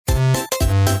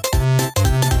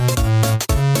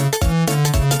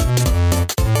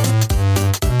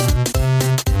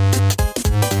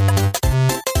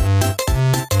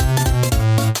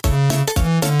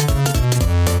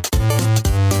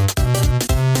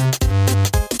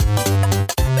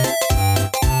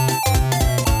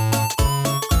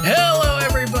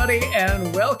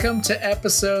Welcome to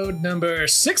episode number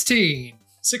 16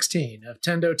 of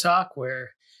Tendo Talk,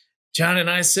 where John and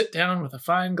I sit down with a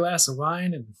fine glass of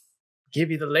wine and give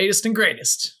you the latest and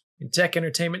greatest in tech,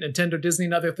 entertainment, Nintendo, Disney,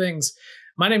 and other things.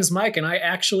 My name is Mike, and I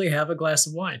actually have a glass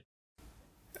of wine.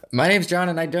 My name's John,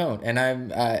 and I don't. And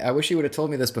I wish you would have told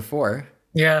me this before.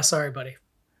 Yeah, sorry, buddy.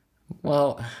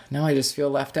 Well, now I just feel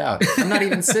left out. I'm not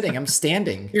even sitting. I'm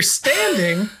standing. You're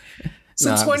standing?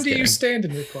 Since No, when do you stand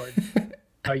and record?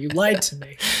 Oh, you lied to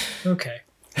me. Okay.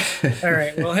 All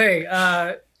right. Well, hey,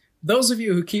 those of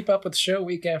you who keep up with the show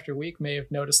week after week may have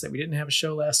noticed that we didn't have a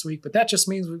show last week, but that just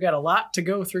means we've got a lot to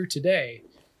go through today.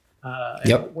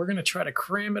 Yep. We're going to try to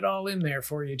cram it all in there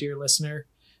for you, dear listener.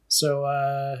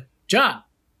 So, John,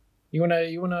 you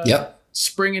wanna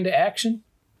spring into action?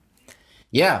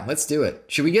 Yeah, let's do it.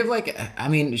 Should we give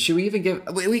should we even give,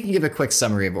 we can give a quick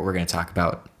summary of what we're going to talk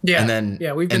about. Yeah. And then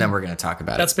we're going to talk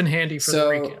about it. That's been handy for the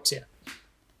recaps. Yeah.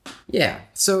 Yeah.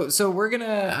 So we're going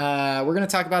to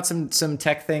talk about some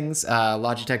tech things.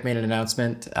 Logitech made an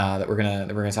announcement that we're going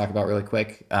to talk about really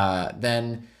quick.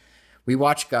 Then we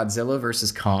watched Godzilla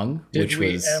versus Kong, which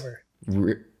was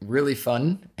really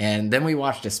fun. And then we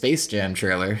watched a Space Jam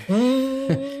trailer,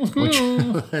 which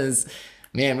was,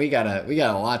 man, we got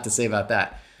a lot to say about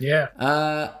that.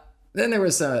 Yeah. Then there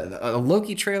was a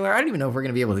Loki trailer. I don't even know if we're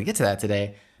going to be able to get to that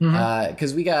today.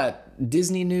 Because we got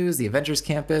Disney news, the Avengers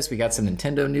Campus. We got some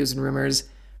Nintendo news and rumors.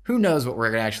 Who knows what we're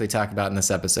going to actually talk about in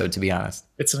this episode, to be honest.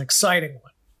 It's an exciting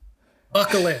one.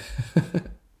 Buckle in.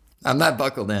 I'm not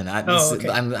buckled in. Okay.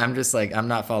 I'm just like, I'm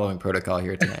not following protocol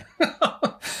here today.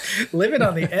 Living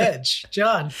on the edge.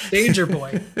 John, Danger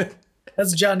Boy.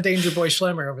 That's John Danger Boy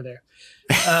Schlemmer over there.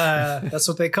 That's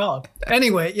what they call him.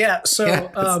 Anyway, yeah.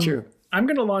 So that's true. I'm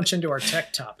going to launch into our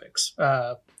tech topics.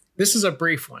 This is a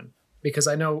brief one because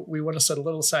I know we want to set a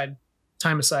little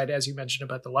time aside, as you mentioned,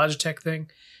 about the Logitech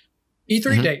thing.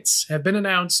 E3 dates have been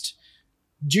announced.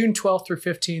 June 12th through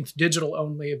 15th, digital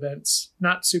only events.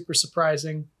 Not super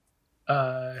surprising.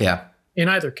 In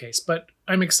either case, but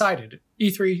I'm excited.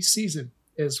 E3 season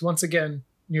is once again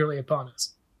nearly upon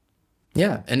us.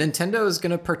 Yeah, and Nintendo is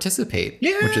going to participate,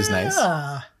 which is nice.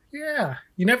 Yeah,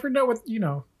 you never know what,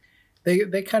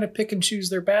 they kind of pick and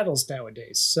choose their battles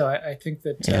nowadays. So I think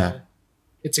that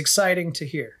it's exciting to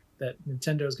hear that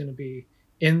Nintendo is going to be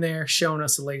in there showing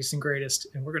us the latest and greatest.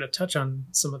 And we're going to touch on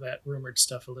some of that rumored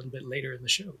stuff a little bit later in the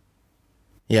show.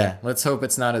 Yeah, let's hope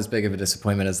it's not as big of a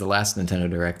disappointment as the last Nintendo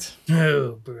Direct.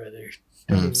 Oh, brother.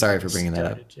 Sorry for bringing that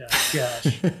up.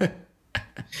 Gosh.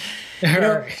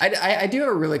 I do have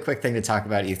a really quick thing to talk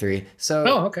about E3.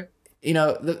 So, okay.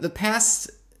 The last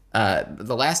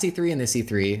E3 and this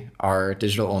E3 are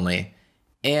digital only.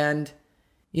 And,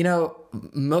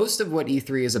 most of what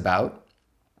E3 is about,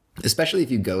 especially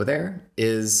if you go there,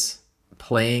 is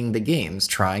playing the games,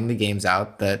 trying the games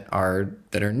out that are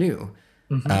new,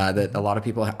 that a lot of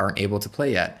people aren't able to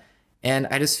play yet. And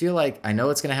I just feel like, I know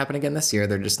it's going to happen again this year.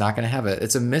 They're just not going to have it.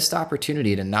 It's a missed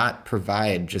opportunity to not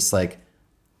provide just like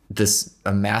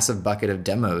a massive bucket of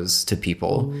demos to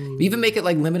people. Ooh. Even make it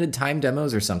like limited time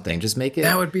demos or something. Just make it.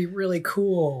 That would be really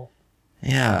cool.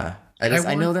 Yeah.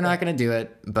 I know they're not going to do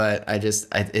it, but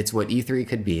it's what E3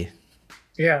 could be.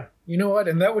 Yeah. You know what?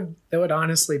 And that would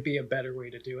honestly be a better way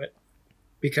to do it,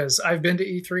 because I've been to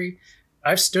E3.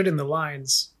 I've stood in the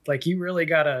lines. Like, you really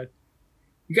gotta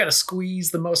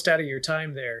squeeze the most out of your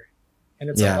time there.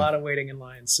 And it's a lot of waiting in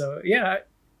line. So yeah,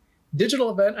 digital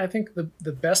event, I think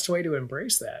the best way to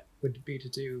embrace that would be to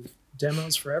do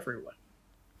demos for everyone.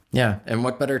 Yeah. And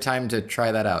what better time to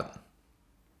try that out?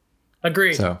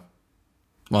 Agreed. So,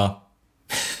 well,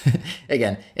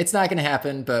 again, it's not going to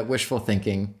happen, but wishful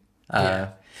thinking.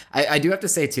 I do have to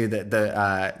say too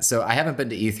that so I haven't been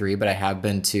to E3, but I have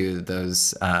been to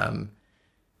those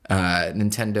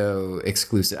Nintendo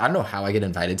exclusive. I don't know how I get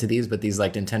invited to these, but these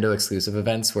like Nintendo exclusive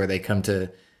events where they come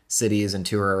to cities and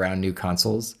tour around new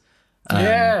consoles.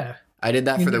 I did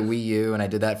that for the Wii U and I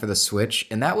did that for the Switch,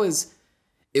 and it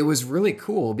was really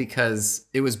cool because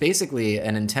it was basically a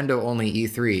Nintendo only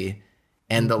E3,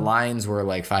 and the lines were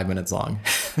like 5 minutes long.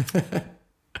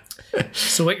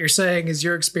 So what you're saying is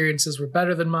your experiences were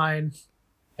better than mine,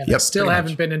 and I still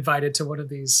haven't been invited to one of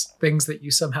these things that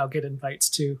you somehow get invites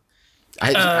to.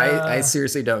 I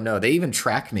seriously don't know. They even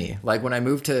track me. Like when I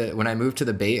moved to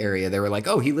the Bay Area, they were like,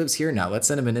 "Oh, he lives here now. Let's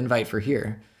send him an invite for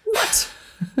here." What?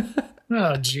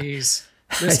 Oh, geez.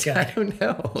 This guy. I don't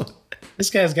know. This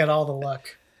guy's got all the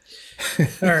luck.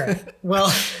 All right.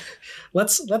 Well,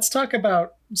 let's talk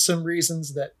about some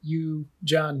reasons that you,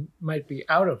 John, might be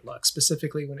out of luck,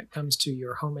 specifically when it comes to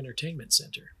your home entertainment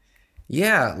center.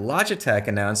 Yeah, Logitech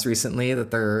announced recently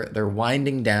that they're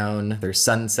winding down, they're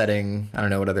sunsetting. I don't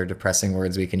know what other depressing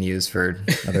words we can use for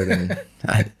other than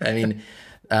I mean,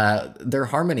 their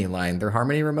Harmony line, their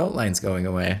Harmony remote line's going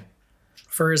away.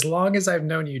 For as long as I've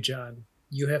known you, John,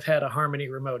 you have had a Harmony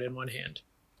remote in one hand.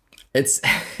 It's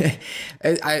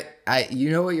you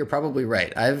know what, you're probably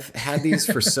right. I've had these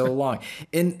for so long.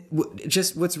 And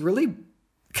just what's really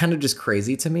kind of just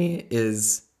crazy to me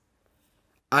is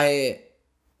I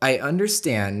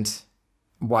understand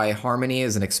why Harmony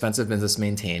is an expensive business to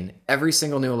maintain. Every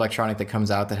single new electronic that comes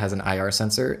out that has an IR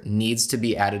sensor needs to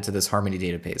be added to this Harmony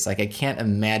database. Like, I can't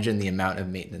imagine the amount of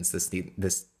maintenance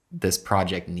this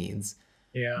project needs.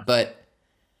 Yeah. But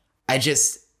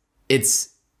it's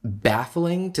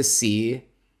baffling to see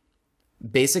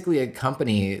basically a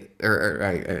company, or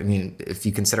I mean, if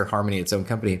you consider Harmony its own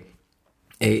company,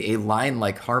 a line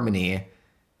like Harmony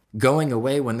going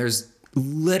away when there's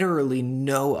literally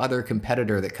no other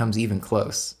competitor that comes even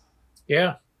close.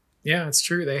 Yeah, it's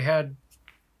true. They had,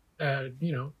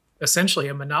 essentially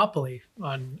a monopoly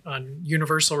on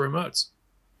universal remotes.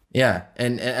 Yeah,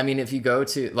 and I mean, if you go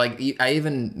to, like, I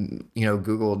even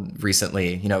Googled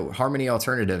recently, Harmony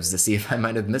alternatives to see if I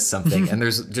might have missed something, and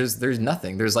there's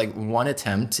nothing. There's like one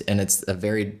attempt, and it's a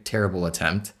very terrible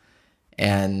attempt.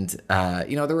 And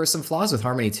there were some flaws with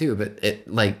Harmony too, but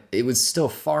it was still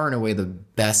far and away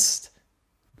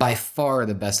by far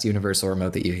the best universal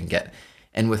remote that you can get.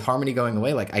 And with Harmony going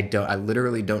away, like, I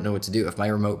literally don't know what to do. If my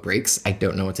remote breaks, I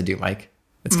don't know what to do, Mike.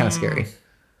 It's kind of scary.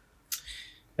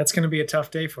 That's going to be a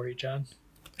tough day for you, John.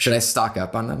 Should I stock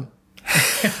up on them?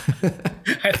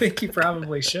 I think you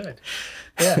probably should.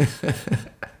 Yeah.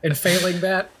 And failing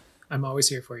that, I'm always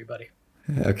here for you, buddy.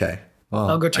 Okay. Well,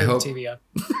 I'll go turn the TV on.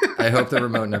 I hope the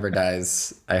remote never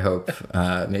dies. I hope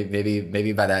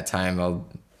maybe by that time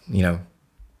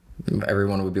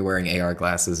everyone will be wearing AR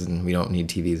glasses and we don't need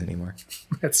TVs anymore.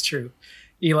 That's true.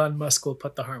 Elon Musk will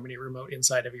put the Harmony remote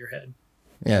inside of your head.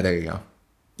 Yeah, there you go.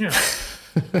 Yeah.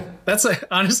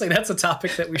 Honestly, that's a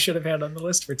topic that we should have had on the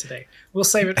list for today. We'll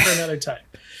save it for another time.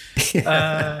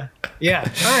 Yeah.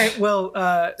 All right.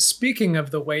 Well, speaking of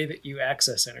the way that you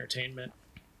access entertainment,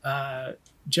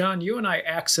 John, you and I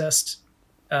accessed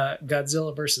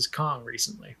Godzilla versus Kong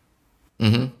recently.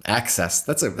 Mm-hmm. Access.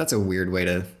 That's a weird way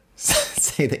to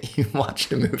say that you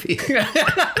watched a movie.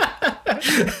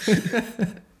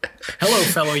 Hello,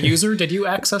 fellow user. Did you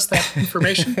access that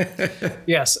information?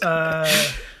 Yes.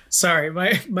 Sorry,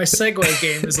 my segue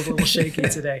game is a little shaky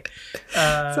today. It's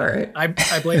all right.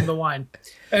 I blame the wine.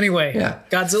 Anyway, yeah.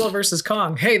 Godzilla versus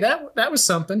Kong. Hey, that was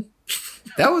something.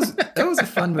 That was a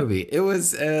fun movie. It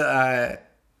was. I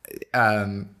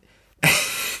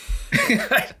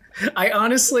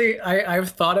honestly, I've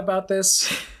thought about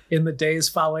this in the days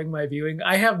following my viewing.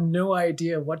 I have no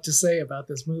idea what to say about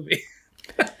this movie.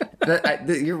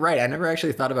 You're right. I never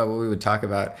actually thought about what we would talk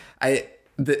about. I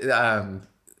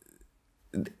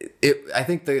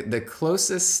think the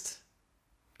closest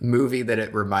movie that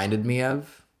it reminded me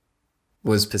of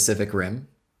was Pacific Rim.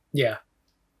 Yeah.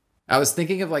 I was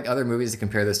thinking of like other movies to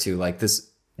compare this to, like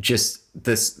this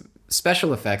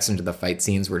special effects into the fight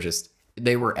scenes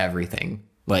they were everything.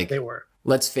 Like, they were.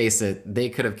 Let's face it, they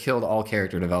could have killed all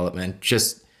character development,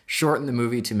 just shorten the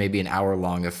movie to maybe an hour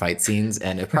long of fight scenes,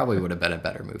 and it probably would have been a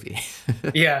better movie.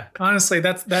 Yeah, honestly,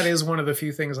 that is one of the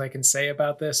few things I can say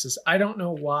about this is I don't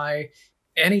know why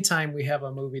anytime we have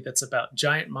a movie that's about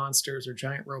giant monsters or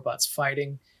giant robots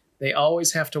fighting, they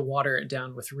always have to water it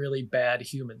down with really bad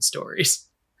human stories.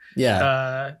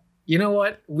 Yeah. You know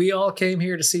what? We all came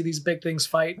here to see these big things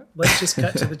fight. Let's just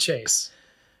cut to the chase.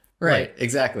 Right, like,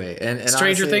 exactly. And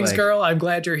Stranger honestly, Things, like, girl, I'm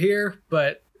glad you're here,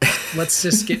 but let's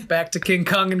just get back to King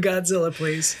Kong and Godzilla,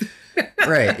 please.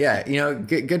 Right, yeah.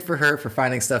 Good for her for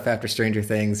finding stuff after Stranger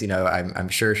Things. I'm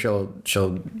sure she'll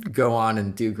go on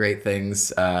and do great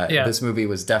things. Yeah. This movie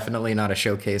was definitely not a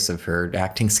showcase of her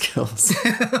acting skills.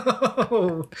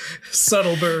 Oh,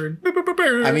 subtle burn.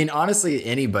 I mean, honestly,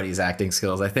 anybody's acting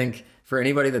skills. I think for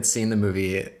anybody that's seen the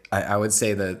movie, I would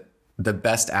say that the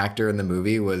best actor in the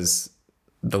movie was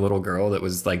the little girl that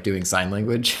was like doing sign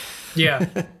language. Yeah,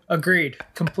 agreed.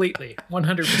 Completely.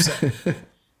 100%.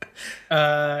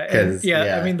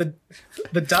 Yeah, I mean,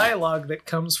 the dialogue that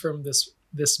comes from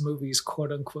this movie's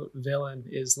quote unquote villain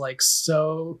is like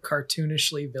so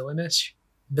cartoonishly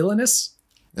villainous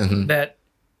Mm-hmm. that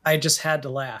I just had to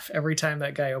laugh every time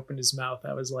that guy opened his mouth.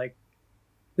 I was like,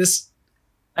 this,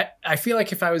 I feel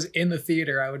like if I was in the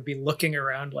theater, I would be looking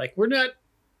around like, we're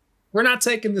not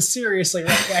taking this seriously,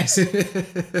 right, guys?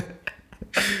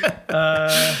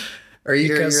 Or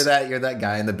because you're that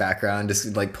guy in the background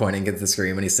just like pointing at the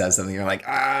screen when he says something. You're like,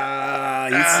 oh,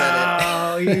 you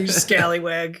said you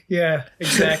scallywag. Yeah,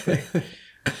 exactly. it.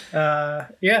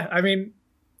 Yeah, I mean,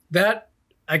 that,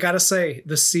 I gotta say,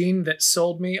 the scene that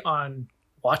sold me on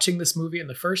watching this movie in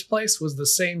the first place was the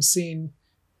same scene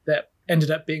that ended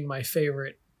up being my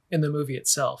favorite in the movie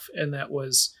itself. And that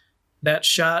was that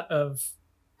shot of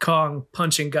Kong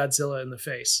punching Godzilla in the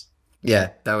face.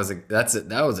 Yeah, that was a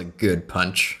good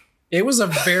punch. It was a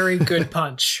very good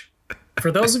punch.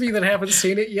 For those of you that haven't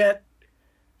seen it yet,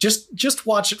 just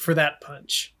watch it for that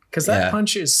punch, because that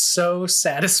punch is so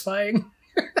satisfying.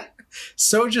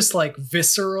 So just like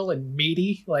visceral and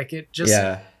meaty. Like it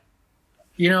just,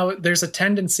 you know, there's a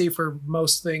tendency for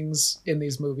most things in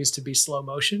these movies to be slow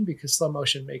motion because slow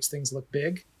motion makes things look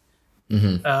big.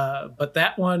 But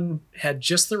that one had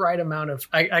just the right amount of,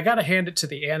 I gotta hand it to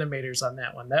the animators on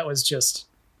that one. That was just,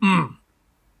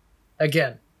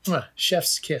 again,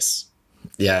 chef's kiss.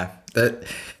 Yeah, there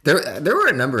were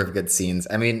a number of good scenes.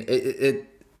 I mean,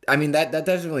 that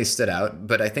definitely stood out,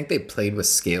 but I think they played with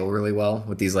scale really well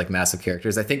with these like massive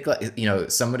characters. I think, you know,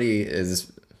 somebody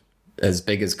is as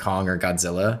big as Kong or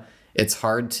Godzilla, it's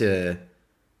hard to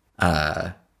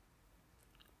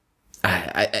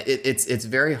it's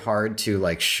very hard to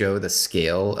like show the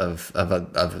scale of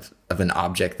an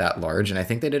object that large, and I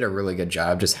think they did a really good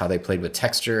job just how they played with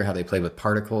texture, how they played with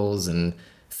particles and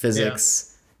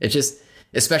physics. It just,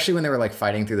 especially when they were like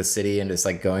fighting through the city and just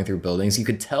like going through buildings, you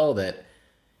could tell that,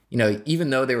 you know, even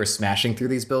though they were smashing through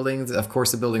these buildings, of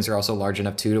course the buildings are also large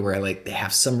enough too to where like they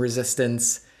have some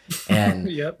resistance, and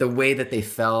the way that they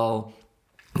fell,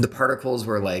 the particles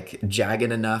were like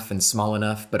jagged enough and small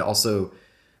enough, but also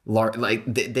large. Like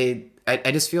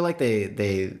I just feel like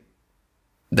they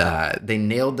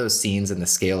nailed those scenes and the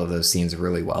scale of those scenes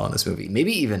really well in this movie.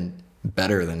 Maybe even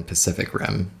better than Pacific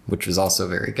Rim, which was also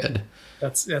very good.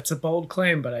 That's a bold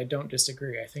claim, but I don't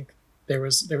disagree. I think there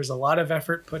was a lot of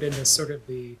effort put into sort of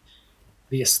the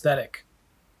aesthetic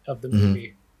of the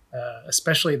movie,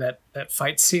 especially that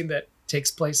fight scene that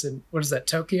takes place in, what is that,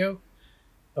 Tokyo?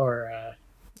 Or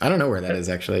I don't know where that is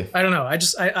actually. I don't know.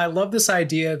 I love this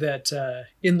idea that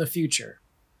in the future,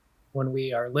 when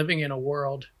we are living in a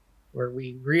world where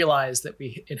we realize that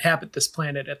we inhabit this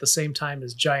planet at the same time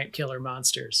as giant killer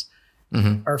monsters,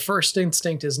 our first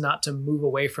instinct is not to move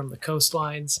away from the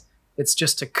coastlines. It's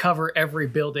just to cover every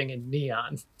building in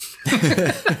neon.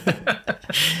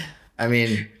 I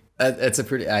mean, it's a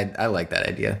pretty, I like that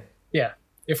idea. Yeah.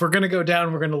 If we're going to go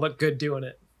down, we're going to look good doing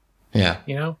it. Yeah.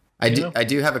 You know? I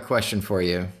do have a question for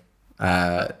you.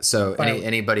 So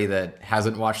anybody that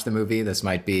hasn't watched the movie, this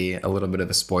might be a little bit of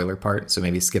a spoiler part, so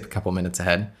maybe skip a couple minutes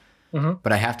ahead.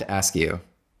 But I have to ask you,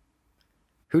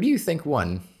 who do you think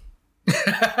won?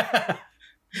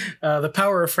 The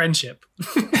power of friendship.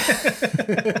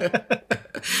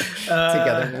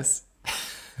 Togetherness.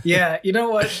 Yeah, you know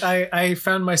what? I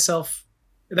found myself,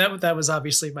 that was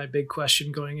obviously my big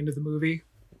question going into the movie.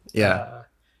 Yeah.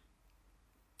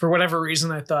 For whatever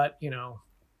reason, I thought, you know,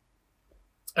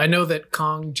 I know that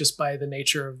Kong, just by the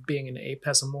nature of being an ape,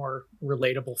 has a more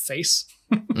relatable face.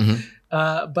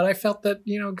 But I felt that,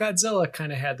 you know, Godzilla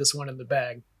kind of had this one in the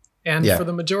bag. And for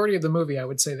the majority of the movie, I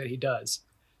would say that he does.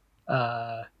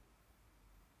 But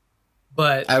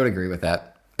I would agree with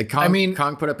that.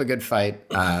 Kong put up a good fight,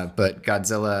 but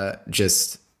Godzilla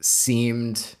just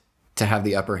seemed to have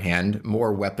the upper hand,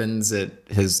 more weapons at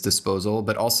his disposal,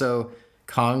 but also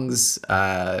Kong's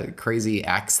crazy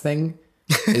axe thing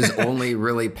is only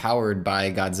really powered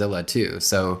by Godzilla too.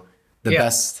 So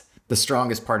the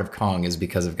strongest part of Kong is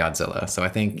because of Godzilla. So I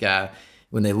think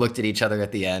when they looked at each other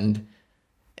at the end,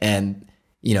 and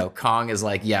you know, Kong is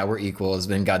like, yeah, we're equals,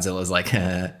 then Godzilla's like,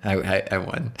 I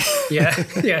won. Yeah,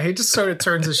 he just sort of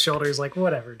turns his shoulders like,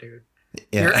 whatever, dude.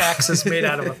 Yeah. Your axe is made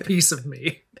out of a piece of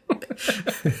me.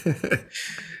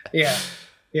 Yeah.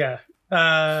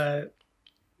 I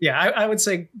would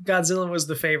say Godzilla was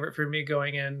the favorite for me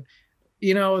going in.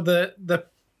 You know, the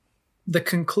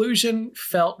conclusion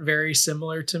felt very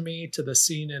similar to me to the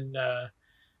scene in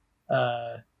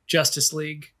Justice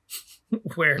League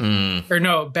where, or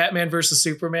no, Batman versus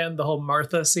Superman, the whole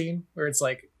Martha scene where it's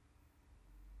like,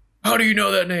 how do you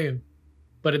know that name?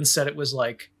 But instead it was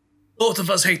like, both of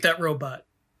us hate that robot.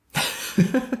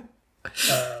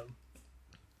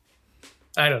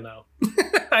 I don't know.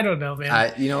 I don't know,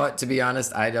 man. You know what? To be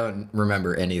honest, I don't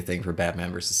remember anything for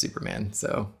Batman versus Superman,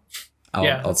 so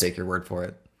I'll take your word for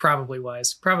it. Probably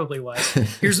wise.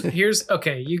 Here's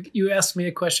okay. You asked me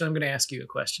a question. I'm going to ask you a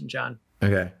question, John.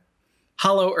 Okay.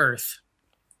 Hollow Earth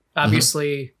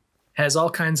obviously has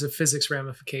all kinds of physics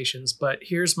ramifications, but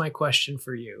here's my question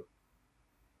for you.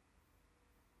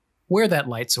 Where that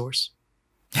light source?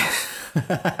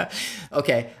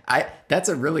 Okay, that's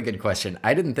a really good question.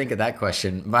 I didn't think of that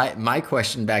question. My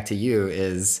question back to you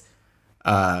is,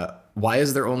 why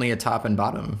is there only a top and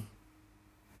bottom?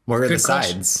 Where are Good the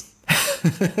question.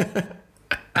 sides?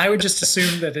 I would just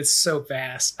assume that it's so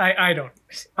vast.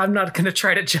 I'm not going to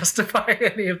try to justify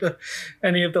any of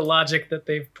the logic that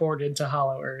they've poured into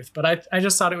Hollow Earth, but I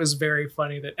just thought it was very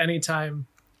funny that anytime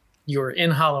you were in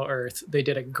Hollow Earth, they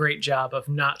did a great job of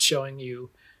not showing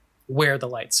you where the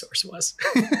light source was.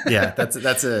 Yeah,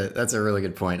 that's a really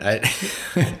good point.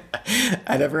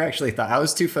 I never actually thought. I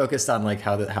was too focused on like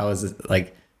how is it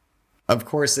like. Of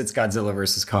course, it's Godzilla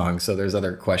versus Kong, so there's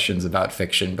other questions about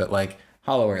fiction, but like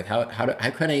Hollow Earth, how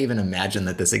can I even imagine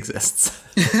that this exists?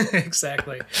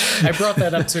 Exactly. I brought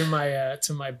that up to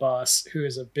my boss, who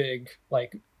is a big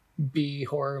like B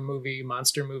horror movie,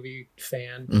 monster movie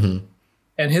fan, Mm-hmm.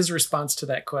 and his response to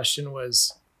that question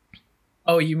was,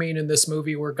 "Oh, you mean in this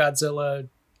movie where Godzilla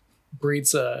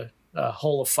breathes a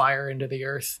hole of fire into the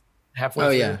earth halfway Oh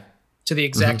through, yeah, to the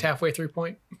exact halfway through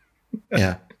point?"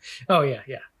 yeah. Oh yeah,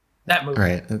 yeah, that movie.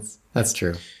 Right. That's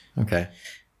true. Okay.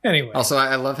 Anyway, Also,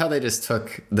 I love how they just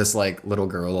took this like little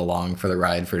girl along for the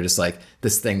ride for just like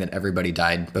this thing that everybody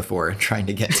died before trying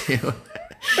to get to.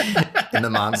 And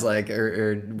the mom's like,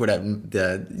 or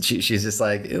whatever, she's just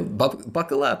like,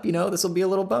 buckle up, this will be a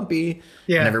little bumpy.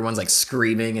 Yeah. And everyone's like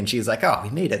screaming, and she's like, oh,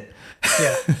 we made it.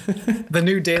 Yeah. The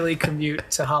new daily commute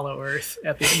to Hollow Earth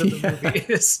at the end of the movie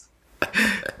is,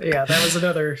 yeah, that was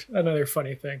another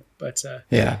funny thing. But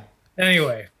Yeah.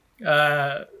 anyway,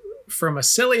 from a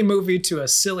silly movie to a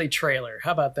silly trailer.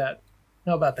 How about that?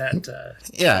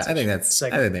 Yeah, I think that's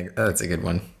segment. a good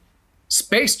one.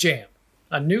 Space Jam,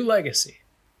 A New Legacy.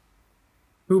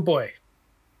 Oh boy.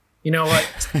 You know what?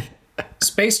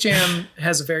 Space Jam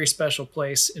has a very special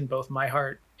place in both my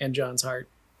heart and John's heart.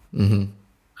 Mm-hmm.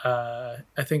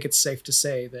 I think it's safe to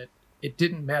say that it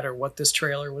didn't matter what this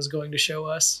trailer was going to show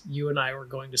us. You and I were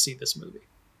going to see this movie.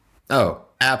 Oh,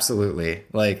 absolutely.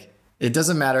 Like, it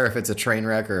doesn't matter if it's a train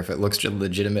wreck or if it looks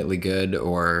legitimately good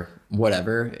or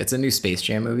whatever. It's a new Space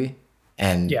Jam movie.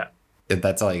 And Yeah.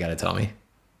 That's all you got to tell me.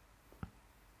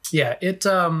 Yeah,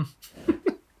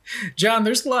 John,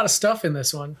 there's a lot of stuff in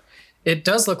this one. It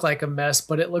does look like a mess,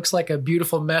 but it looks like a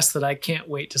beautiful mess that I can't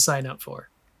wait to sign up for.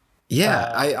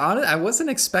 Yeah, I wasn't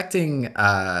expecting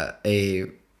a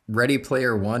Ready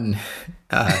Player One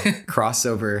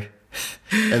crossover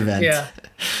event.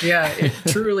 Yeah, it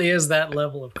truly is that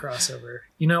level of crossover.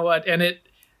 You know what? And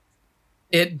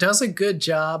it does a good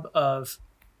job of,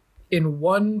 in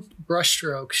one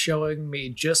brushstroke, showing me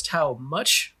just how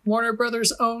much Warner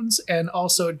Brothers owns and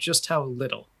also just how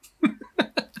little.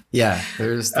 Yeah,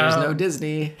 there's no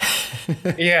Disney.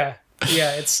 Yeah.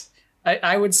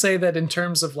 I would say that in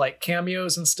terms of like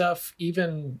cameos and stuff,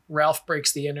 even Ralph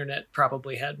Breaks the Internet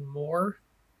probably had more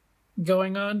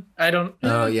going on.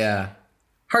 Oh yeah.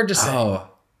 Hard to say. Oh,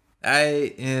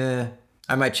 I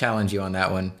might challenge you on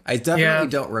that one. I definitely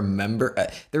don't remember.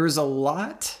 There was a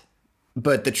lot,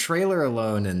 but the trailer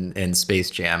alone in Space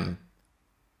Jam.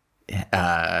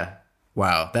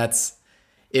 Wow, that's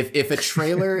if a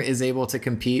trailer is able to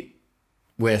compete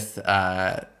with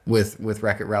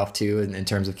Wreck-It Ralph 2 in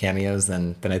terms of cameos,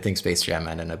 then I think Space Jam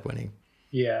might end up winning.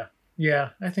 Yeah,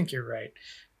 I think you're right.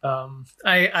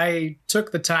 I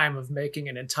took the time of making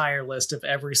an entire list of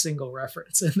every single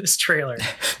reference in this trailer.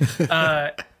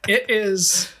 It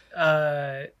is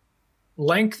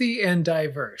lengthy and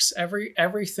diverse.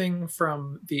 Everything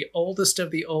from the oldest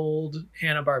of the old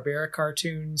Hanna-Barbera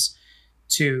cartoons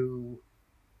to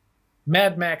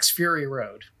Mad Max Fury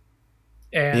Road.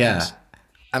 And yeah.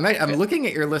 I'm looking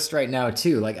at your list right now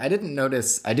too. Like I didn't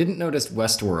notice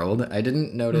Westworld. I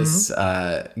didn't notice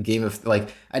Game of,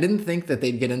 like, I didn't think that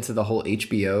they'd get into the whole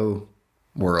HBO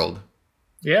world.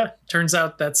 Yeah, turns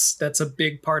out that's a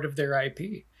big part of their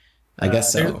IP. I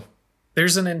guess so.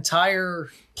 There's an entire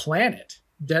planet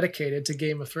dedicated to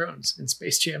Game of Thrones in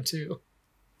Space Jam 2.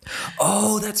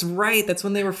 Oh, that's right. That's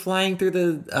when they were flying through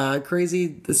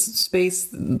the this space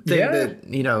thing that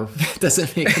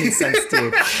doesn't make any sense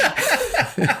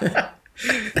to.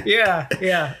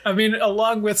 Yeah. I mean,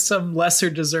 along with some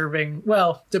lesser deserving,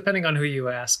 well, depending on who you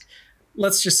ask,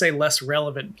 let's just say less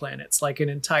relevant planets, like an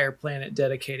entire planet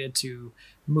dedicated to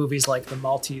movies like The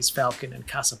Maltese Falcon and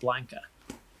Casablanca.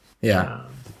 Yeah.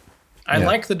 I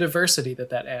like the diversity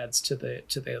that adds to the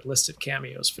listed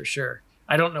cameos for sure.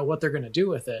 I don't know what they're going to do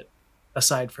with it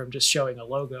aside from just showing a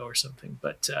logo or something.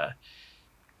 But I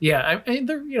mean,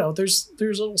 there's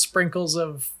little sprinkles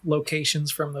of locations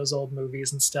from those old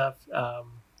movies and stuff. I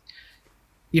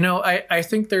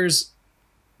think there's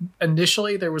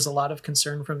initially there was a lot of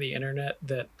concern from the internet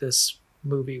that this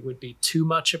movie would be too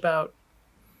much about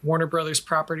Warner Brothers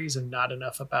properties and not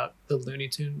enough about the Looney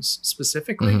Tunes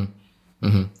specifically. Mm-hmm.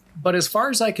 Mm-hmm. But as far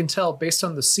as I can tell, based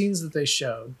on the scenes that they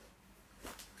showed,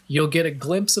 you'll get a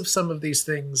glimpse of some of these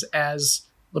things as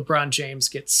LeBron James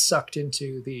gets sucked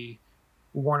into the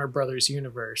Warner Brothers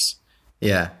universe.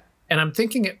 Yeah. And I'm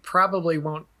thinking it probably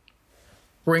won't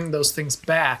bring those things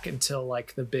back until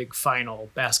like the big final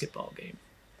basketball game.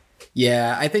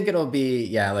 Yeah, I think it'll be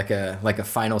like a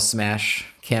Final Smash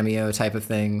cameo type of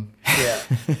thing. Yeah.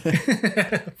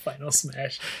 Final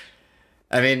Smash.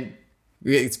 I mean,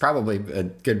 it's probably a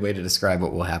good way to describe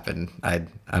what will happen.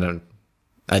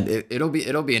 It'll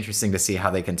be interesting to see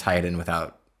how they can tie it in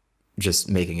without just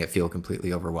making it feel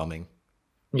completely overwhelming.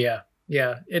 Yeah.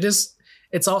 Yeah. It is.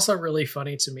 It's also really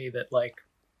funny to me that, like,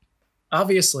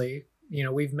 obviously, you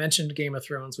know, we've mentioned Game of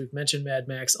Thrones, we've mentioned Mad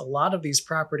Max. A lot of these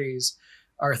properties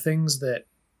are things that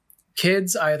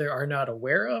kids either are not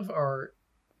aware of or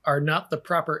are not the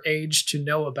proper age to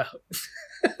know about.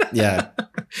 Yeah.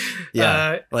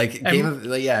 Yeah.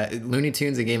 Looney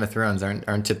Tunes and Game of Thrones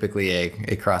aren't typically a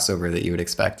crossover that you would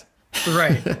expect.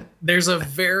 Right. There's a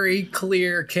very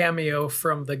clear cameo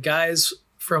from the guys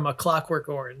from A Clockwork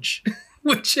Orange,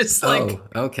 which is like,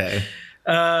 oh, okay.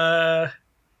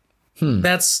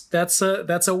 That's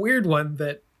a weird one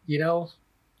that, you know,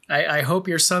 I hope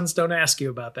your sons don't ask you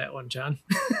about that one, John.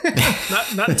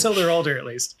 not until they're older, at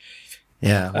least.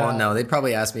 Yeah. Well, no, they'd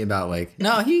probably ask me about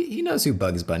no, he knows who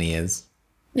Bugs Bunny is.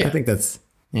 Yeah. I think that's,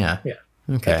 yeah. Yeah.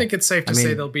 Okay. I think it's safe to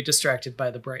say they'll be distracted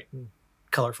by the bright and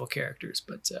colorful characters,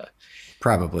 but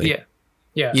probably. Yeah.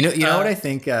 Yeah. You know what I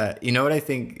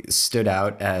think, stood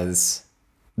out as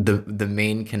the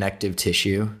main connective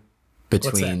tissue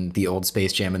between the old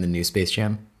Space Jam and the new Space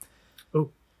Jam? Oh,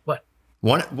 what?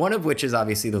 One of which is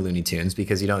obviously the Looney Tunes,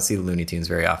 because you don't see the Looney Tunes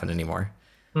very often anymore.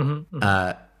 Mm-hmm,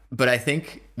 mm-hmm. But I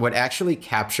think what actually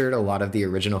captured a lot of the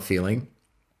original feeling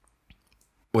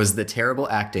was the terrible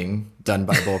acting done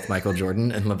by both Michael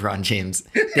Jordan and LeBron James.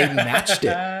 They matched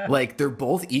it. Like, they're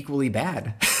both equally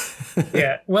bad.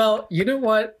 Yeah. Well, you know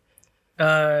what?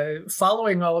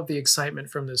 Following all of the excitement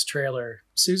from this trailer,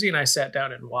 Susie and I sat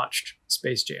down and watched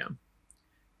Space Jam.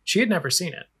 She had never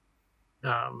seen it.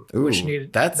 Which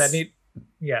needed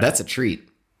that's a treat.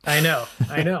 I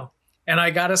know. And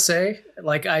I gotta say,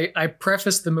 like, I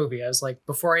prefaced the movie. I was like,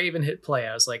 before I even hit play,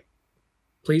 I was like,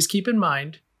 please keep in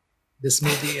mind, this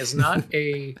movie is not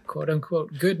a quote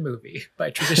unquote good movie by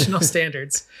traditional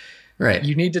standards. Right.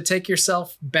 You need to take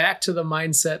yourself back to the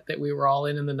mindset that we were all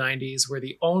in the 90s, where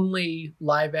the only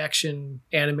live action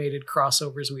animated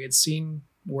crossovers we had seen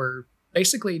were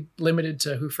basically limited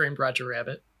to Who Framed Roger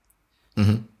Rabbit.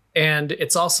 Mm-hmm. And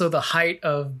it's also the height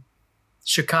of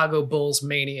Chicago Bulls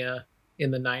mania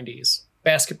in the 90s.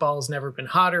 Basketball has never been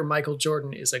hotter. Michael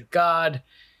Jordan is a god.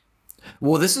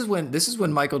 Well, this is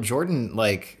when Michael Jordan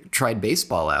tried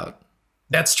baseball out.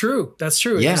 That's true.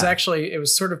 Yeah. It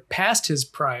was sort of past his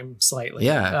prime slightly.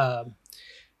 Yeah.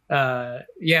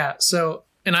 Yeah. So,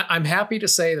 and I'm happy to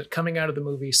say that coming out of the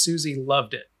movie, Susie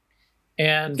loved it.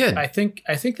 And good. I think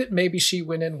that maybe she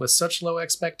went in with such low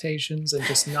expectations and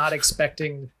just not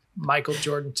expecting Michael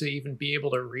Jordan to even be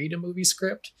able to read a movie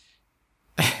script,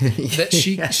 that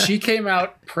she came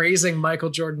out praising Michael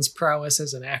Jordan's prowess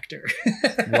as an actor.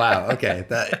 Wow. Okay.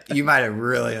 That you might have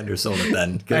really undersold it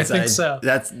then. I think so.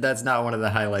 That's not one of the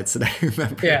highlights that I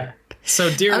remember. Yeah.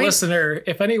 So, dear listener,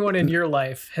 if anyone in your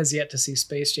life has yet to see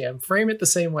Space Jam, frame it the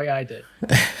same way I did.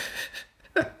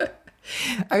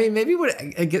 I mean, maybe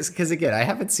I guess, because again, I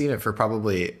haven't seen it for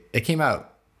it came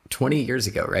out 20 years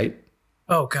ago, right?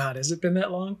 Oh God, has it been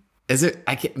that long? Is it?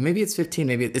 Maybe it's 15.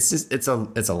 Maybe it's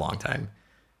a long time.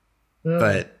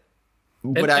 But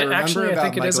what I remember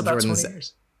about Michael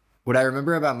Jordan's, what I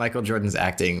remember about Michael Jordan's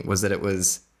acting was that it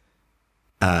was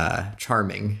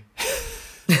charming.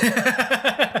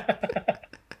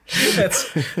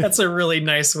 That's a really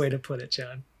nice way to put it,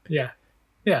 John. Yeah.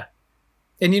 Yeah.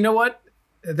 And you know what?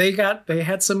 They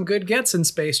had some good gets in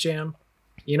Space Jam.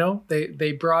 You know,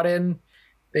 they brought in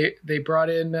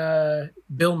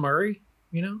Bill Murray,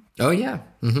 you know? Oh yeah.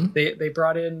 Mm-hmm. They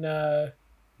brought in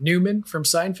Newman from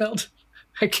Seinfeld.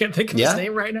 I can't think of his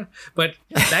name right now, but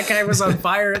that guy was on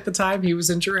fire at the time. He was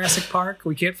in Jurassic Park.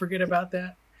 We can't forget about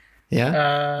that.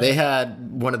 Yeah. They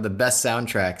had one of the best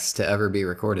soundtracks to ever be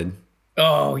recorded.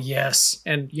 Oh, yes.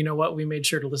 And you know what? We made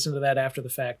sure to listen to that after the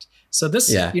fact. So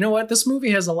you know what? This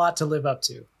movie has a lot to live up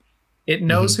to. It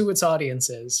knows who its audience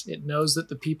is. It knows that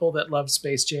the people that love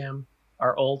Space Jam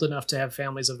are old enough to have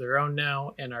families of their own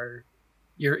now, and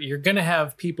you're going to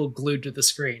have people glued to the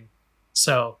screen.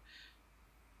 So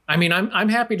I mean, I'm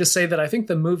happy to say that I think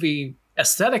the movie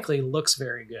aesthetically looks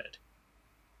very good.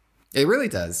 It really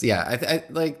does. Yeah. I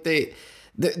like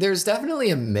there's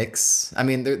definitely a mix. I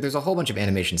mean, there's a whole bunch of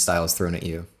animation styles thrown at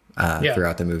you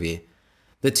throughout the movie.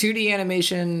 The 2D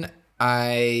animation,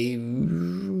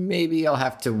 maybe I'll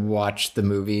have to watch the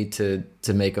movie to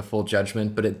make a full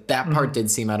judgment, but that part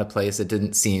did seem out of place. It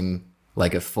didn't seem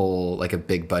like a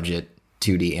big budget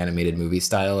 2D animated movie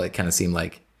style. It kind of seemed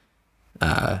like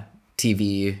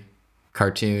TV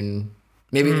cartoon.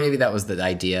 Maybe that was the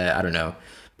idea. I don't know.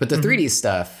 But the 3D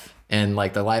stuff and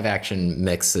like the live action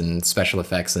mix and special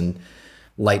effects and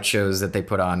light shows that they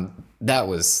put on, that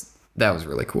was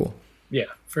really cool. Yeah,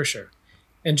 for sure.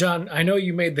 And John, I know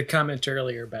you made the comment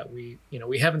earlier about we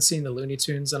haven't seen the Looney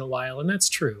Tunes in a while, and that's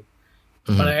true.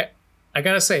 But I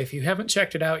gotta say, if you haven't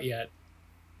checked it out yet,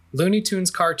 Looney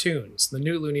Tunes cartoons, the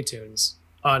new Looney Tunes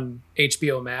on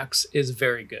HBO Max is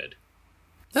very good.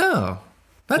 Oh,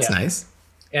 that's nice.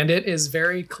 And it is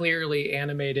very clearly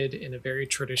animated in a very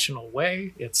traditional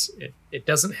way. It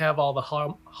doesn't have all the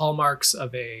hallmarks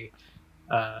of a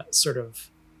sort of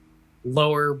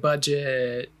lower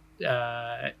budget,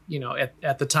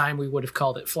 at the time we would have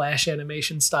called it flash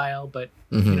animation style, but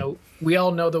we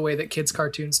all know the way that kids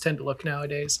cartoons tend to look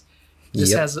nowadays.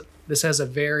 This has a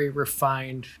very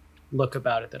refined look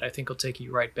about it that I think will take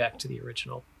you right back to the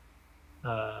original.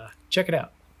 Check it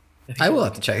out. I will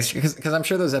have to check because I'm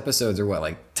sure those episodes are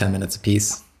like 10 minutes a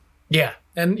piece. Yeah.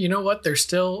 And you know what? They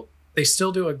still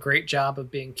do a great job of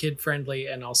being kid friendly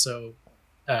and also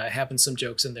having some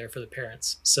jokes in there for the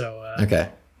parents. So, okay.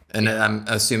 And I'm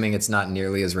assuming it's not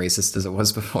nearly as racist as it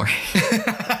was before.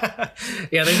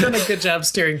 Yeah. They've done a good job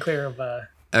steering clear of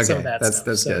some of that stuff.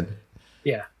 That's good.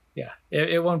 Yeah. Yeah.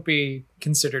 It won't be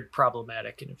considered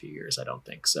problematic in a few years. I don't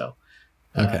think so.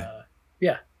 Okay.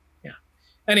 Yeah.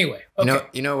 Anyway, okay.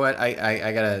 You know what?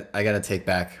 I gotta take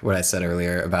back what I said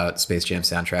earlier about Space Jam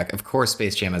soundtrack. Of course,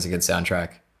 Space Jam has a good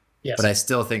soundtrack. Yes. But I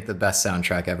still think the best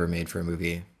soundtrack ever made for a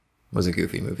movie was a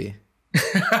Goofy movie.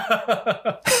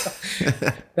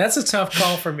 That's a tough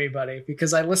call for me, buddy,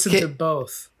 because I listened to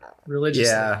both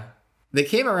religiously. Yeah, they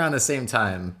came around the same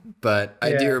time, but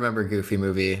I do remember Goofy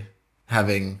movie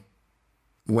having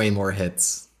way more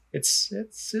hits. It's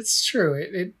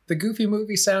true. The Goofy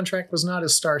movie soundtrack was not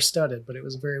as star-studded, but it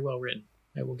was very well written.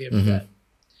 I will give it that.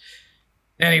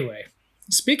 Anyway,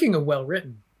 speaking of well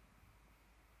written,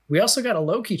 we also got a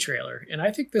Loki trailer, and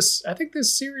I think this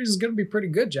series is going to be pretty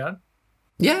good, John.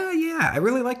 Yeah, I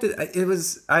really liked it.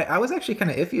 I was actually kind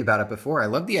of iffy about it before. I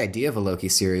loved the idea of a Loki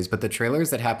series, but the trailers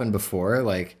that happened before,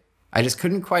 like, I just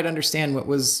couldn't quite understand what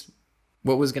was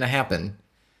going to happen.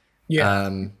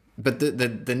 Yeah. But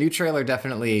the new trailer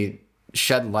definitely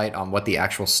shed light on what the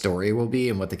actual story will be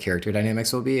and what the character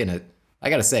dynamics will be. And I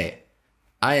gotta say,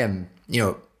 I am,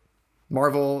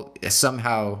 Marvel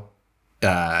somehow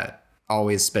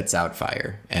always spits out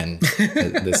fire, and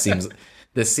this seems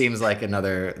like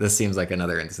another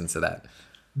instance of that.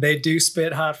 They do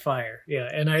spit hot fire, yeah.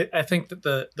 And I think that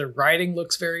the writing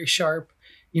looks very sharp.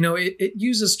 It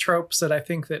uses tropes that I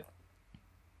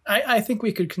think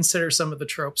we could consider some of the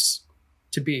tropes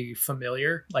to be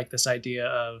familiar, like this idea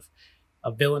of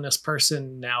a villainous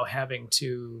person now having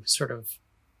to sort of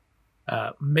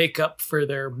make up for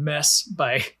their mess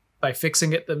by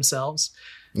fixing it themselves.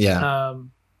 Yeah.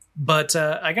 But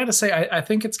I gotta say, I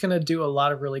think it's going to do a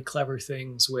lot of really clever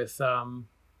things with time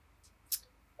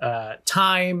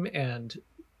and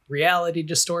reality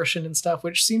distortion and stuff,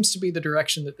 which seems to be the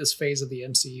direction that this phase of the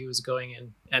MCU is going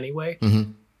in anyway.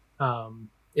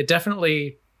 It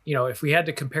definitely, if we had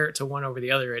to compare it to one over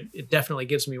the other, it definitely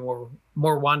gives me more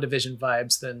WandaVision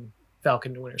vibes than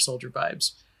Falcon and Winter Soldier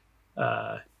vibes.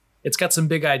 It's got some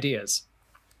big ideas.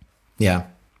 Yeah.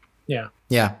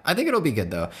 I think it'll be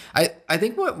good though. I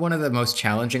think one of the most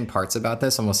challenging parts about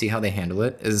this, and we'll see how they handle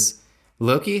it, is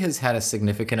Loki has had a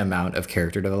significant amount of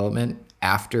character development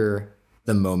after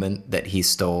the moment that he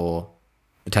stole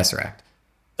the Tesseract.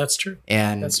 That's true.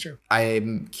 And that's true.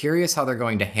 I'm curious how they're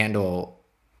going to handle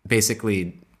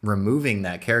basically removing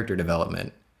that character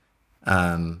development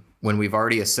when we've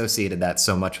already associated that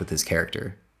so much with his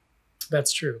character.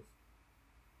 That's true.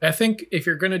 I think if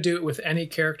you're going to do it with any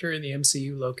character in the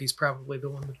MCU, Loki's probably the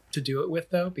one to do it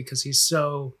with, though, because his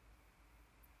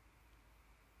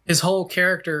whole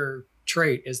character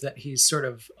trait is that he's sort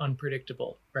of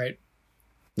unpredictable, right?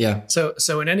 Yeah. So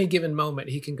in any given moment,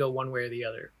 he can go one way or the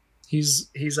other.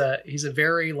 He's a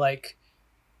very like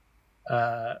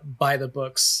by the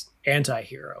books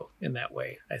anti-hero in that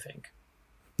way, I think.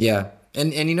 Yeah.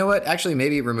 And you know what? Actually,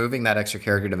 maybe removing that extra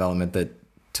character development that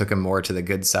took him more to the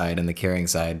good side and the caring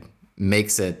side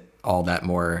makes it all that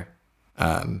more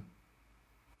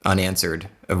unanswered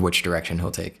of which direction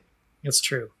he'll take. It's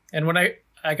true. And when I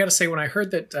got to say, when I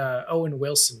heard that Owen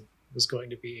Wilson was going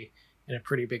to be in a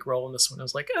pretty big role in this one, I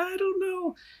was like, I don't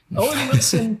know. Owen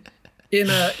Wilson in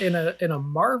a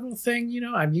Marvel thing,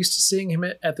 I'm used to seeing him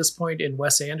at this point in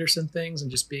Wes Anderson things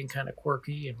and just being kind of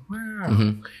quirky and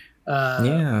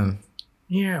wow.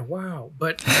 Yeah, wow.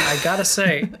 But I got to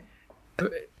say,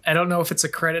 I don't know if it's a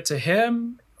credit to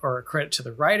him or a credit to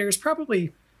the writers.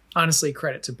 Probably, honestly,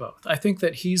 credit to both. I think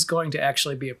that he's going to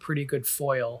actually be a pretty good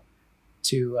foil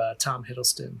to Tom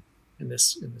Hiddleston in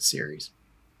this series.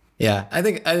 Yeah, I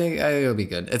think it'll be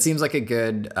good. It seems like a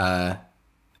good,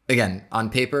 again, on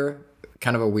paper,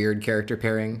 kind of a weird character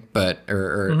pairing, but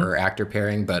or actor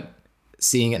pairing, but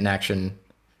seeing it in action,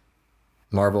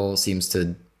 Marvel seems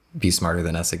to be smarter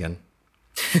than us again.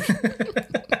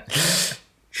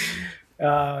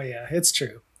 Oh yeah, it's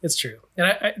true. It's true. And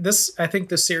I think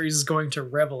this series is going to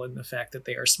revel in the fact that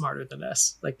they are smarter than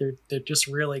us. Like they're just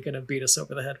really going to beat us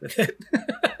over the head with it.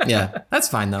 Yeah, that's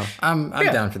fine though. I'm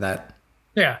down for that.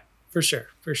 Yeah, for sure.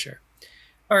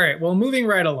 All right. Well, moving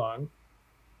right along.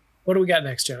 What do we got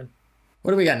next, John?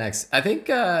 What do we got next? I think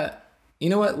you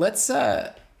know what? Let's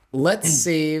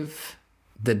save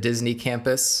the Disney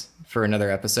campus for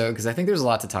another episode because I think there's a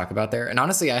lot to talk about there. And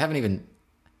honestly,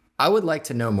 I would like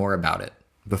to know more about it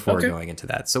before going into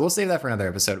that. So we'll save that for another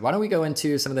episode. Why don't we go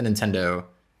into some of the Nintendo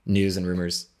news and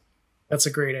rumors? That's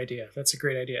a great idea.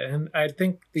 And I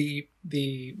think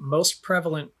the most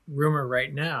prevalent rumor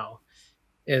right now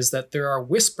is that there are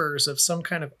whispers of some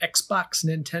kind of Xbox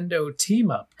Nintendo team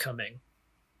up coming.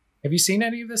 Have you seen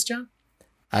any of this, John?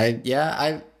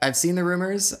 I've seen the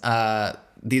rumors.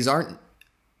 These aren't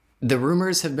the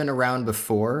rumors have been around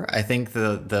before. I think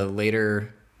the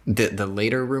later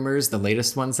rumors, the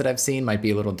latest ones that I've seen might be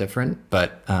a little different,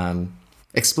 but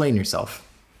explain yourself.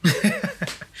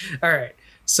 All right.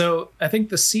 So I think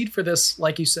the seed for this,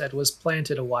 like you said, was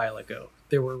planted a while ago.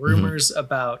 There were rumors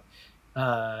about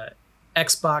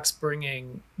Xbox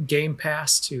bringing Game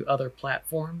Pass to other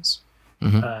platforms,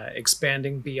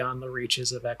 expanding beyond the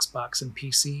reaches of Xbox and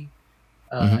PC.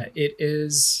 It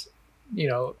is,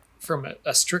 from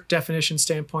a strict definition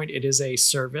standpoint, it is a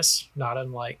service, not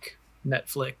unlike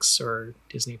Netflix or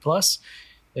Disney Plus.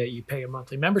 You pay a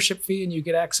monthly membership fee and you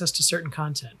get access to certain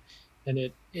content. And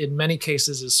it, in many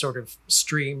cases, is sort of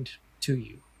streamed to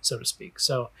you, so to speak.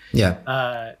 So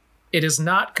it is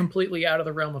not completely out of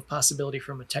the realm of possibility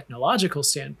from a technological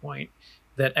standpoint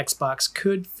that Xbox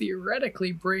could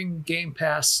theoretically bring Game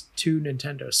Pass to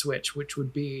Nintendo Switch, which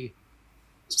would be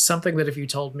something that if you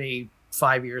told me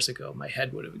 5 years ago, my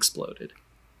head would have exploded.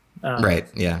 Right,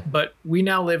 yeah. But we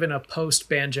now live in a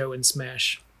post-Banjo and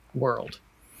Smash world.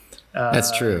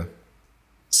 That's true.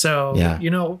 So,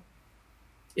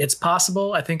 it's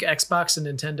possible. I think Xbox and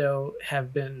Nintendo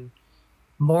have been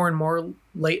more and more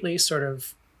lately sort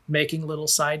of making little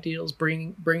side deals.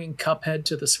 Bringing Cuphead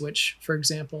to the Switch, for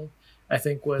example, I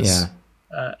think was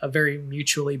a very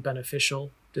mutually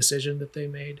beneficial decision that they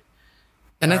made.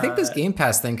 And I think this Game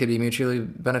Pass thing could be mutually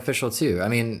beneficial too. I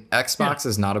mean, Xbox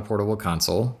is not a portable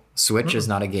console. Switch is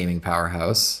not a gaming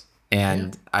powerhouse.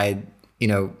 And I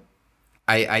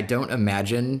don't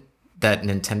imagine that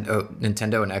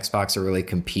Nintendo and Xbox are really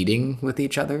competing with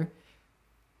each other.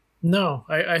 No,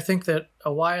 I think that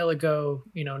a while ago,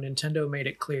 Nintendo made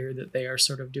it clear that they are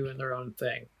sort of doing their own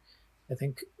thing. I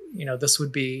think, this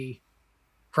would be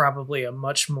probably a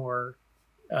much more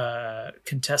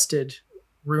contested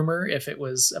rumor if it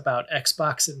was about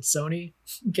Xbox and Sony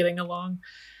getting along.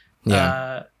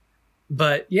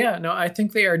 But I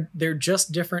think they're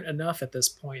just different enough at this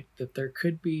point that there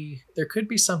could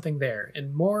be something there.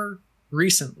 And more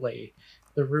recently,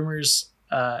 the rumors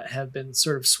have been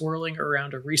sort of swirling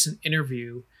around a recent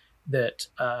interview that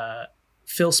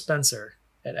Phil Spencer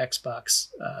at Xbox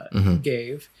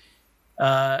gave,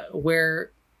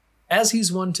 where, as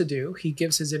he's one to do, he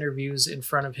gives his interviews in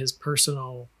front of his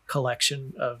personal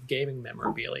collection of gaming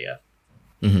memorabilia.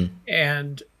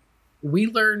 And we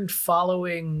learned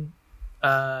following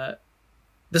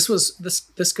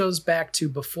this goes back to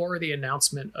before the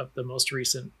announcement of the most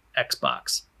recent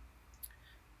Xbox.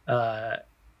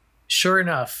 Sure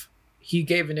enough, he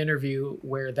gave an interview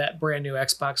where that brand new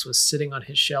Xbox was sitting on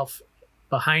his shelf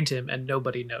behind him and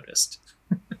nobody noticed.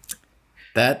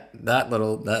 that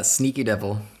sneaky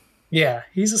devil. Yeah,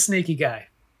 he's a sneaky guy.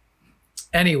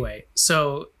 Anyway,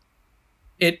 so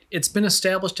it's been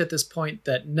established at this point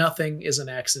that nothing is an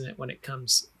accident when it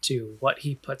comes to what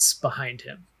he puts behind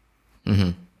him.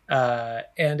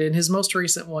 And in his most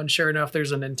recent one, sure enough,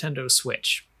 there's a Nintendo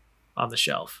Switch on the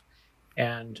shelf.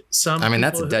 And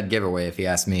that's a dead giveaway if you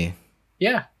ask me.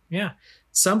 Yeah.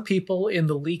 some people in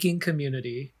the leaking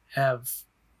community have,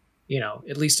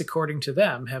 at least according to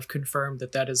them, have confirmed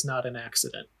that that is not an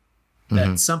accident,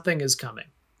 that something is coming,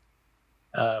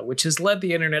 which has led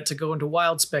the internet to go into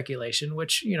wild speculation,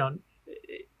 which,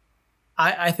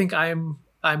 I think I'm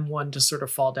one to sort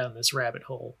of fall down this rabbit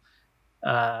hole.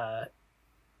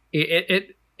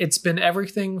 It's been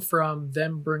everything from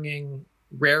them bringing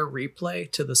Rare Replay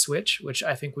to the Switch, which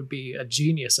I think would be a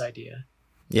genius idea.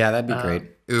 Yeah, that'd be great.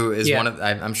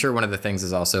 I'm sure one of the things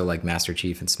is also like Master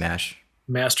Chief and Smash.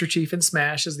 Master Chief and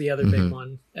Smash is the other big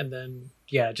one. And then,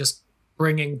 just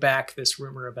bringing back this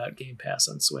rumor about Game Pass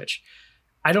on Switch.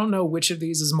 I don't know which of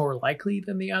these is more likely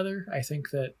than the other. I think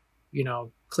that,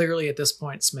 clearly at this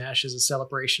point, Smash is a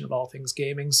celebration of all things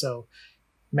gaming. So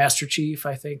Master Chief,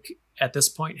 I think at this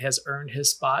point has earned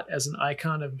his spot as an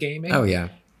icon of gaming. Oh, yeah.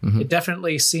 It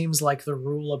definitely seems like the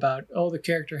rule about, the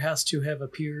character has to have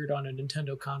appeared on a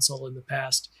Nintendo console in the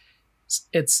past.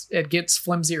 It gets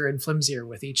flimsier and flimsier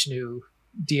with each new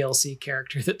DLC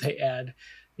character that they add,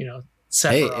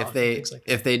 Sephiroth,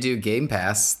 if they do Game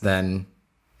Pass, then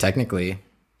technically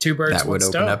two birds, that would one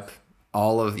open stone. up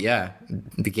all of,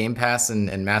 the Game Pass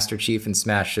and Master Chief and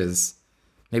Smash is,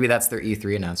 maybe that's their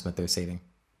E3 announcement they're saving.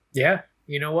 Yeah.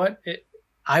 You know what?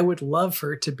 I would love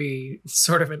for it to be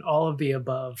sort of an all of the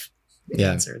above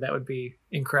answer. That would be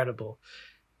incredible.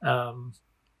 I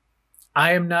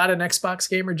am not an Xbox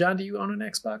gamer. John, do you own an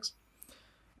Xbox?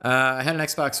 I had an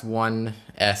Xbox One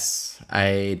S.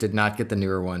 I did not get the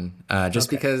newer one,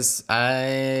 because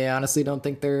I honestly don't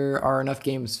think there are enough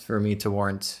games for me to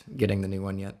warrant getting the new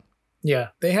one yet. Yeah,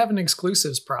 they have an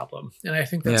exclusives problem. And I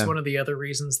think that's one of the other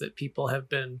reasons that people have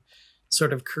been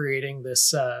sort of creating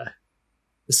this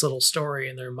little story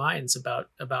in their minds about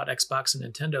Xbox and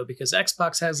Nintendo, because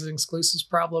Xbox has an exclusives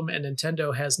problem and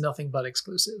Nintendo has nothing but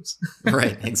exclusives.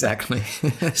 Right, exactly.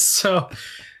 So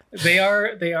they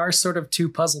are sort of two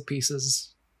puzzle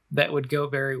pieces that would go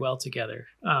very well together.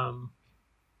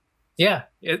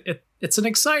 It's an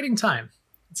exciting time.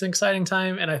 It's an exciting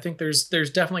time, and I think there's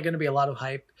definitely going to be a lot of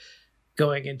hype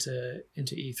going into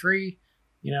E3.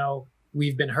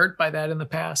 We've been hurt by that in the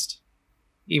past,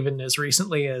 even as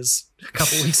recently as a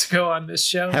couple weeks ago on this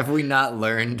show. Have we not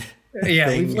learned? Yeah,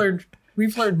 we've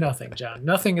learned nothing, John.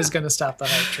 Nothing is going to stop the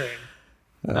hype train.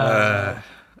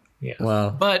 Yeah. Well,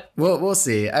 but we'll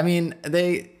see. I mean,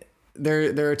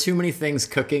 there are too many things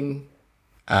cooking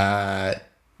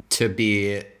to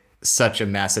be such a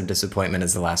massive disappointment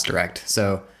as the last Direct.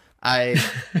 So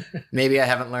maybe I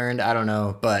haven't learned. I don't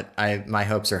know, but my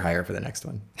hopes are higher for the next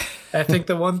one. I think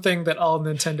the one thing that all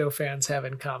Nintendo fans have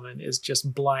in common is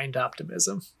just blind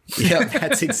optimism. Yeah,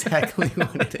 that's exactly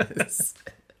what it is.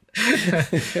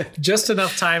 Just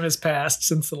enough time has passed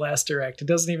since the last Direct. It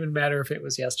doesn't even matter if it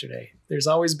was yesterday. There's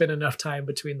always been enough time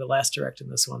between the last Direct and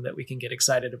this one that we can get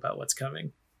excited about what's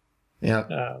coming. Yeah.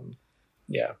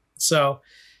 So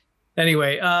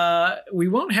anyway, we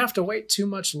won't have to wait too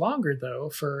much longer though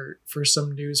for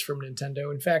some news from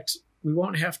Nintendo. In fact, we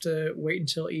won't have to wait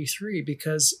until E3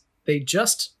 because they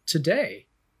just today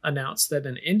announced that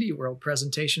an Indie World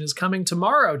presentation is coming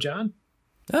tomorrow, John.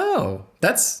 Oh,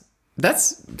 that's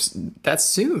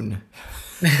soon.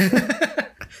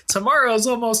 Tomorrow's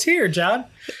almost here, John.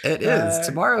 It is.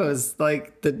 Tomorrow is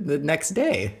like the next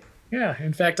day. Yeah.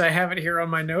 In fact, I have it here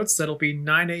on my notes. That'll be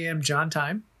 9 a.m. John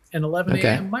time and 11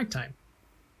 a.m. Mike time.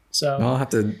 So I'll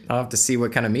have to see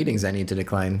what kind of meetings I need to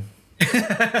decline.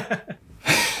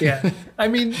 Yeah. I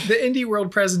mean, the Indie World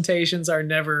presentations are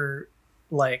never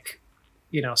like,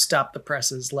 stop the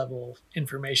presses level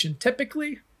information.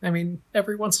 Typically, I mean,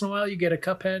 every once in a while you get a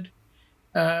Cuphead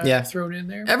thrown in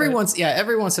there. Every once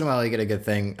in a while you get a good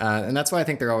thing, and that's why I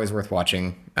think they're always worth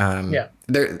watching.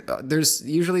 There's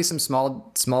usually some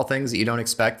small things that you don't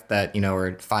expect that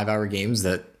are 5-hour games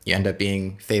that you end up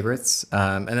being favorites,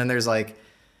 and then there's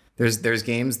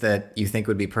games that you think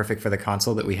would be perfect for the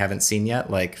console that we haven't seen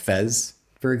yet, like Fez,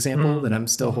 for example, that I'm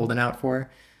still holding out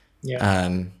for. Yeah.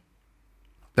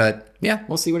 But yeah,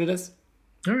 we'll see what it is.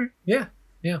 All right.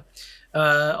 Yeah.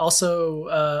 Also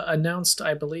announced,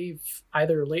 I believe,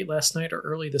 either late last night or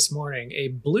early this morning, a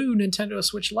blue Nintendo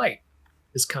Switch Lite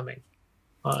is coming.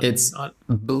 It's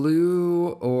blue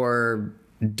or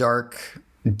dark,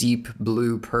 deep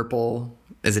blue, purple.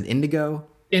 Is it indigo?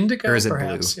 Indigo, or is it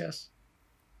perhaps, blue? Yes.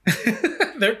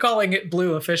 They're calling it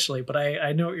blue officially, but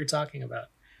I know what you're talking about.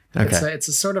 Okay. It's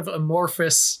a sort of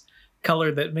amorphous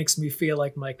color that makes me feel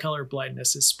like my color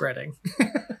blindness is spreading.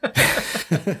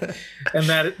 And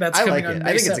that's I coming like on it.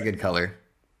 May I think 7th. it's a good color.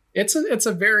 It's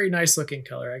a very nice looking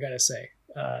color, I gotta say.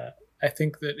 I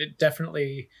think that it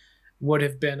definitely would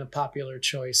have been a popular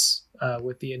choice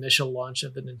with the initial launch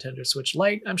of the Nintendo Switch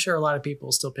Lite. I'm sure a lot of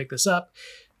people still pick this up,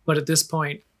 but at this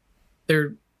point,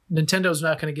 Nintendo's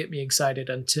not going to get me excited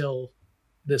until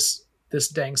this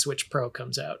dang Switch Pro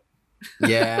comes out.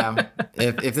 Yeah,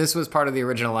 if this was part of the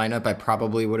original lineup, I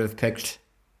probably would have picked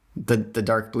the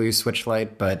dark blue Switch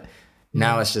Lite, but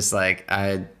now it's just like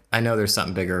I know there's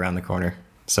something bigger around the corner.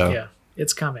 So yeah,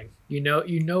 it's coming. You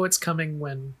know it's coming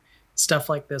when stuff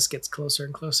like this gets closer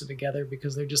and closer together,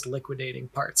 because they're just liquidating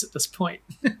parts at this point.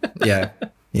 yeah.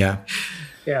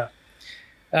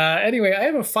 Anyway, I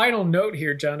have a final note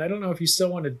here, John. I don't know if you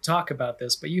still wanted to talk about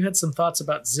this, but you had some thoughts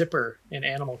about Zipper in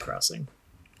Animal Crossing.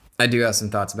 I do have some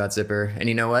thoughts about Zipper. And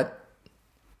you know what?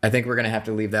 I think we're going to have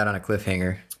to leave that on a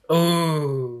cliffhanger.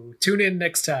 Oh, tune in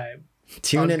next time.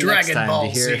 Tune in Dragon next time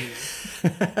Ball to hear.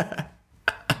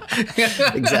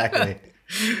 Exactly.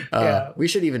 We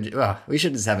should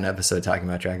just have an episode talking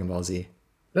about Dragon Ball Z.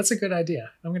 That's a good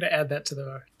idea. I'm going to add that to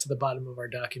the bottom of our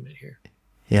document here.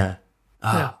 Yeah.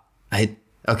 I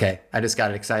just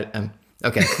got excited.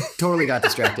 Okay. Totally got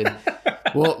distracted.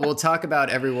 We'll talk about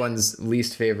everyone's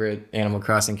least favorite Animal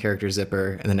Crossing character,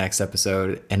 Zipper, in the next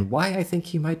episode, and why I think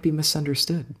he might be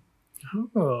misunderstood.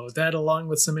 Oh, that along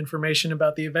with some information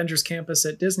about the Avengers campus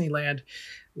at Disneyland.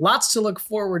 Lots to look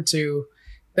forward to.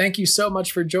 Thank you so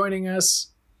much for joining us.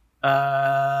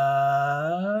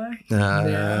 Now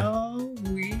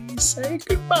we say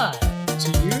goodbye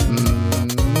to you.